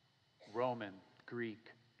 Roman, Greek,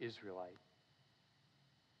 Israelite,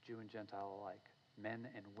 Jew and Gentile alike, men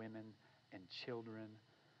and women and children.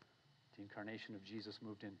 The incarnation of Jesus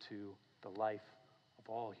moved into the life of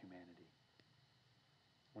all humanity.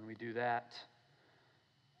 When we do that,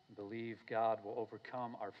 I believe God will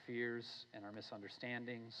overcome our fears and our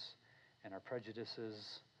misunderstandings and our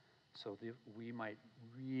prejudices so that we might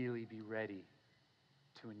really be ready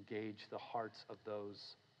to engage the hearts of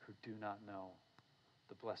those who do not know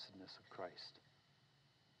the blessedness of Christ.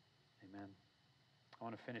 Amen. I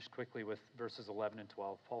want to finish quickly with verses 11 and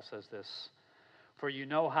 12. Paul says this, "For you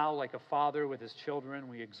know how, like a father with his children,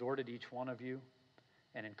 we exhorted each one of you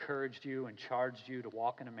and encouraged you and charged you to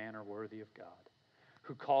walk in a manner worthy of God,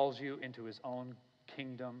 who calls you into his own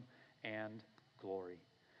kingdom and glory."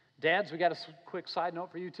 Dads, we got a quick side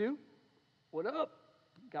note for you too. What up?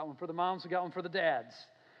 Got one for the moms, we got one for the dads.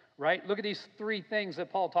 Right? Look at these three things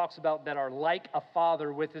that Paul talks about that are like a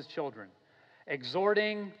father with his children.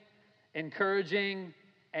 Exhorting, encouraging,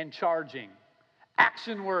 and charging.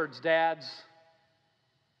 Action words, dads.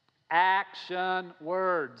 Action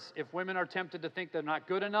words. If women are tempted to think they're not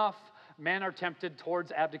good enough, men are tempted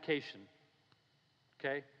towards abdication.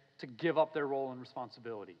 Okay? To give up their role and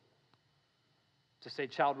responsibility. To say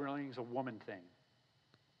child rearing is a woman thing.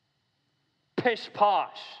 Pish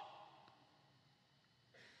posh.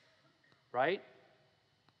 Right?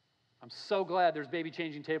 I'm so glad there's baby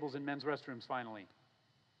changing tables in men's restrooms finally.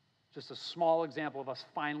 Just a small example of us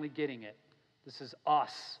finally getting it. This is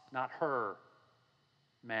us, not her,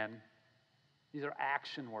 men. These are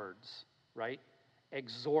action words, right?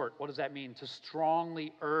 Exhort, what does that mean? To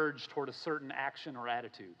strongly urge toward a certain action or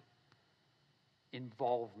attitude.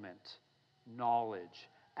 Involvement, knowledge,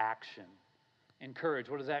 action. Encourage,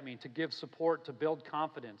 what does that mean? To give support, to build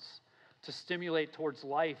confidence, to stimulate towards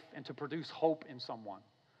life, and to produce hope in someone.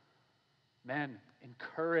 Men,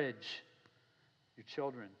 encourage your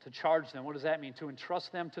children. To charge them, what does that mean? To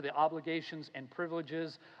entrust them to the obligations and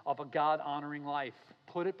privileges of a God-honoring life.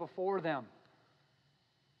 Put it before them.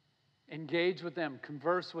 Engage with them.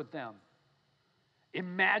 Converse with them.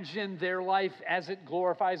 Imagine their life as it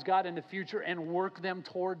glorifies God in the future and work them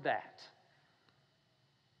toward that.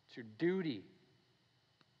 It's your duty.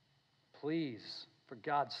 Please, for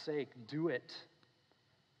God's sake, do it.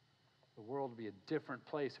 The world would be a different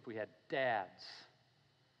place if we had dads.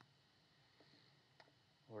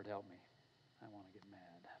 Lord, help me. I want to get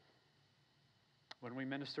mad. When we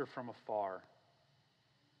minister from afar,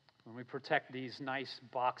 when we protect these nice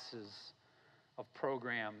boxes of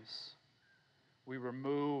programs, we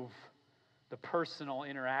remove the personal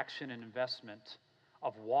interaction and investment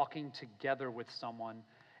of walking together with someone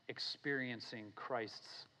experiencing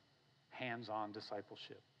Christ's hands-on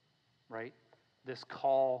discipleship, right? This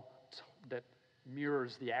call that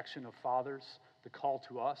mirrors the action of fathers, the call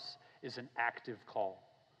to us is an active call,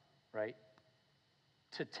 right?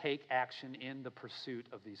 To take action in the pursuit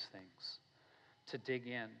of these things, to dig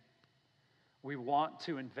in. We want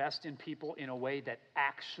to invest in people in a way that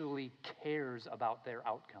actually cares about their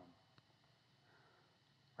outcome,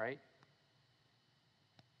 right?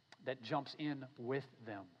 That jumps in with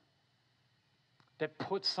them, that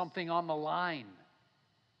puts something on the line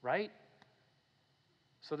right?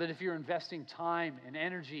 So that if you're investing time and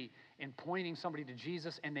energy in pointing somebody to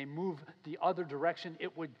Jesus and they move the other direction,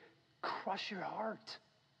 it would crush your heart.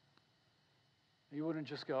 You wouldn't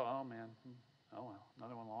just go, oh man, oh well,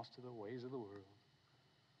 another one lost to the ways of the world,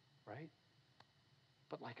 right?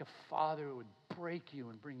 But like a father who would break you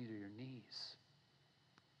and bring you to your knees.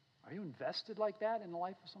 Are you invested like that in the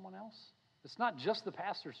life of someone else? It's not just the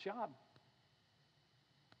pastor's job.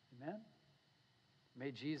 Amen?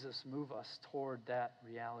 May Jesus move us toward that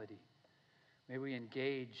reality. May we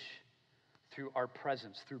engage through our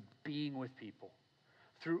presence, through being with people,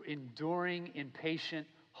 through enduring in patient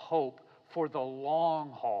hope for the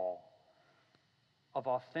long haul of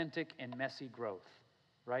authentic and messy growth,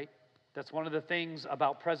 right? That's one of the things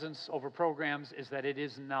about presence over programs is that it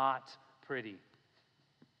is not pretty,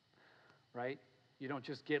 right? You don't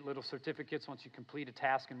just get little certificates once you complete a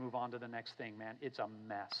task and move on to the next thing, man. It's a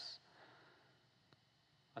mess.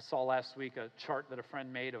 I saw last week a chart that a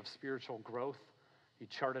friend made of spiritual growth. He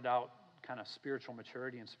charted out kind of spiritual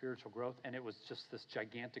maturity and spiritual growth, and it was just this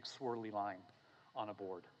gigantic swirly line on a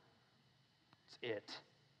board. It's it.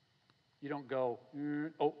 You don't go,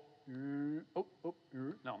 no,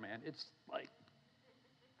 man. It's like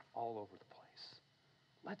all over the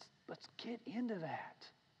place. Let's get into that,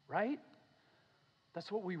 right? That's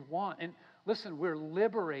what we want. And listen, we're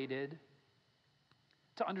liberated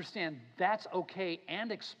to understand that's okay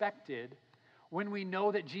and expected when we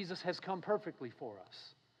know that Jesus has come perfectly for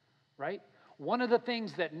us, right? One of the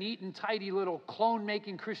things that neat and tidy little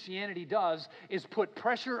clone-making Christianity does is put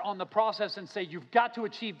pressure on the process and say, you've got to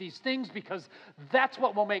achieve these things because that's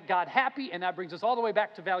what will make God happy, and that brings us all the way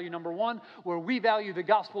back to value number 1, where we value the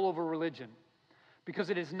gospel over religion. Because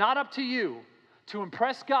it is not up to you to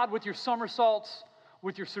impress God with your somersaults,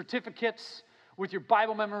 with your certificates, with your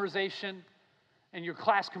Bible memorization, and your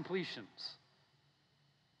class completions.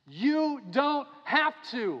 You don't have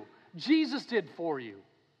to. Jesus did for you.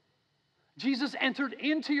 Jesus entered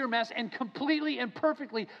into your mess and completely and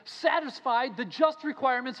perfectly satisfied the just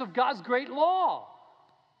requirements of God's great law.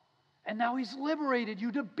 And now he's liberated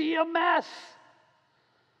you to be a mess.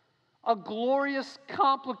 A glorious,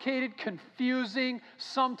 complicated, confusing,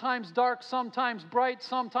 sometimes dark, sometimes bright,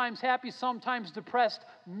 sometimes happy, sometimes depressed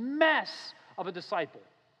mess of a disciple.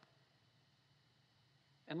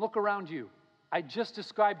 And look around you. I just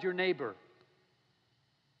described your neighbor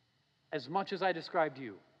as much as I described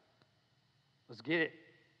you. Let's get it.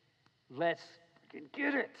 Let's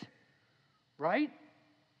get it. Right?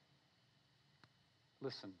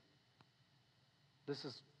 Listen, this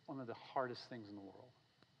is one of the hardest things in the world.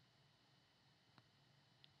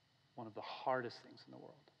 One of the hardest things in the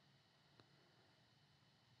world.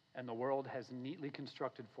 And the world has neatly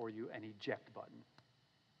constructed for you an eject button.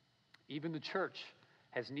 Even the church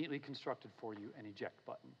has neatly constructed for you an eject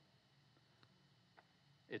button.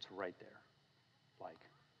 It's right there. Like,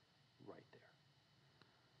 right there.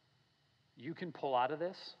 You can pull out of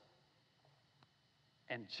this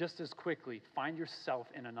and just as quickly find yourself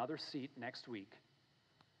in another seat next week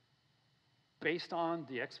based on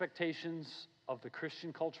the expectations of the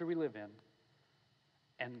Christian culture we live in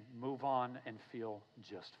and move on and feel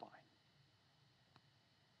just fine.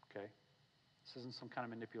 Okay? This isn't some kind of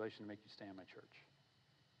manipulation to make you stay in my church.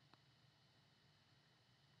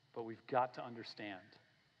 But we've got to understand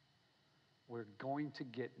we're going to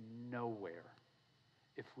get nowhere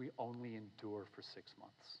if we only endure for 6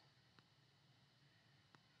 months.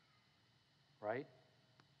 Right?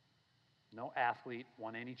 No athlete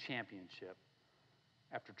won any championship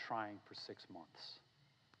after trying for 6 months.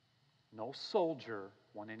 No soldier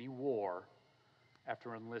won any war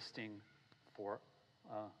after enlisting for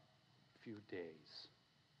a few days.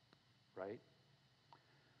 Right?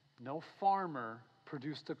 No farmer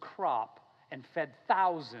produced a crop and fed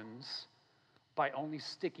thousands by only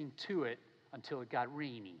sticking to it until it got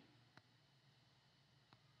rainy.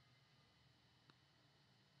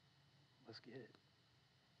 Let's get it.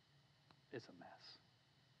 It's a mess.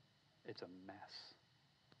 It's a mess.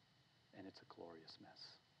 And it's a glorious mess.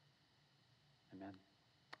 Amen.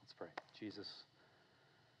 Let's pray. Jesus,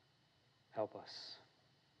 help us.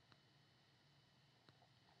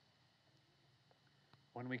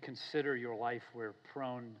 When we consider your life, we're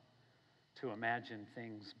prone to imagine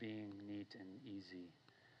things being neat and easy.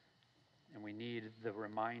 And we need the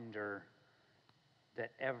reminder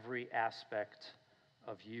that every aspect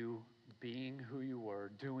of you being who you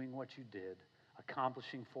were, doing what you did,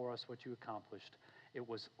 accomplishing for us what you accomplished, it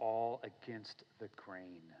was all against the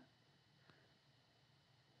grain.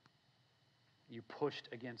 You pushed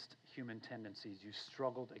against human tendencies. You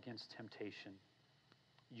struggled against temptation.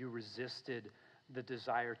 You resisted the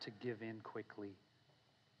desire to give in quickly.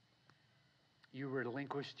 You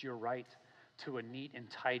relinquished your right to a neat and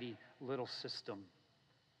tidy little system.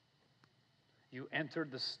 You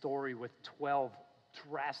entered the story with 12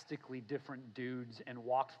 drastically different dudes and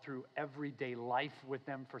walked through everyday life with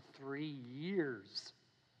them for 3 years.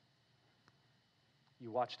 You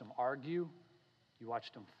watched them argue. You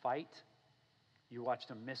watched them fight. You watched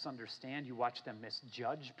them misunderstand. You watched them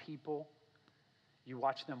misjudge people. You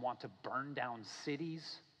watched them want to burn down cities.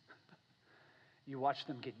 You watched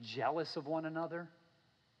them get jealous of one another.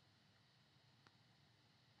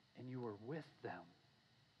 And you were with them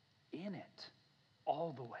in it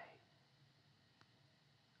all the way.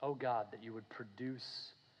 Oh God, that you would produce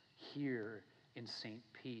here in St.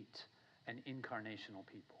 Pete an incarnational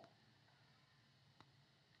people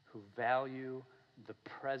who value the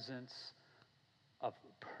presence of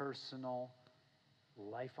personal,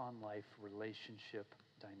 life-on-life relationship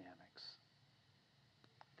dynamics.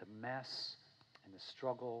 The mess and the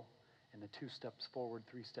struggle and the 2 steps forward,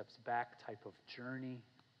 3 steps back type of journey.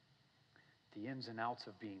 The ins and outs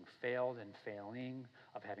of being failed and failing,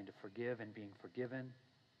 of having to forgive and being forgiven.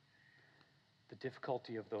 The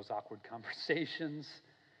difficulty of those awkward conversations,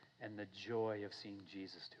 and the joy of seeing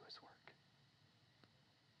Jesus do his work.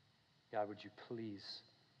 God, would you please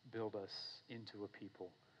build us into a people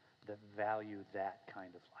that value that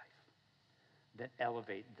kind of life, that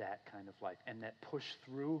elevate that kind of life, and that push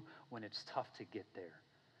through when it's tough to get there.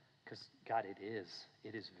 Because, God, it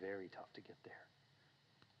is very tough to get there.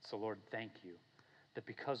 So, Lord, thank you that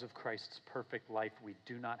because of Christ's perfect life, we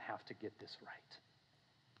do not have to get this right.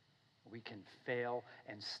 We can fail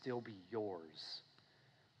and still be yours.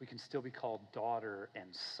 We can still be called daughter and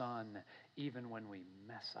son even when we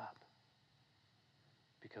mess up,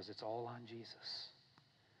 because it's all on Jesus.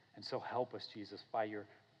 And so help us, Jesus, by your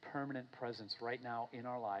permanent presence right now in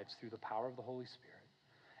our lives through the power of the Holy Spirit.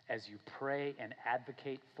 As you pray and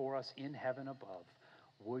advocate for us in heaven above,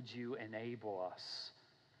 would you enable us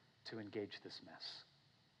to engage this mess,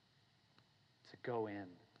 to go in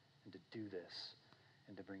and to do this,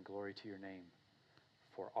 and to bring glory to your name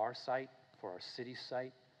for our sight, for our city's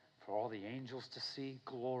sight, for all the angels to see.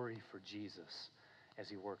 Glory for Jesus as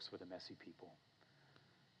he works with a messy people.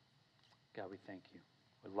 God, we thank you.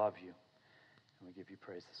 We love you. And we give you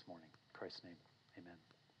praise this morning. In Christ's name,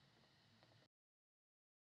 amen.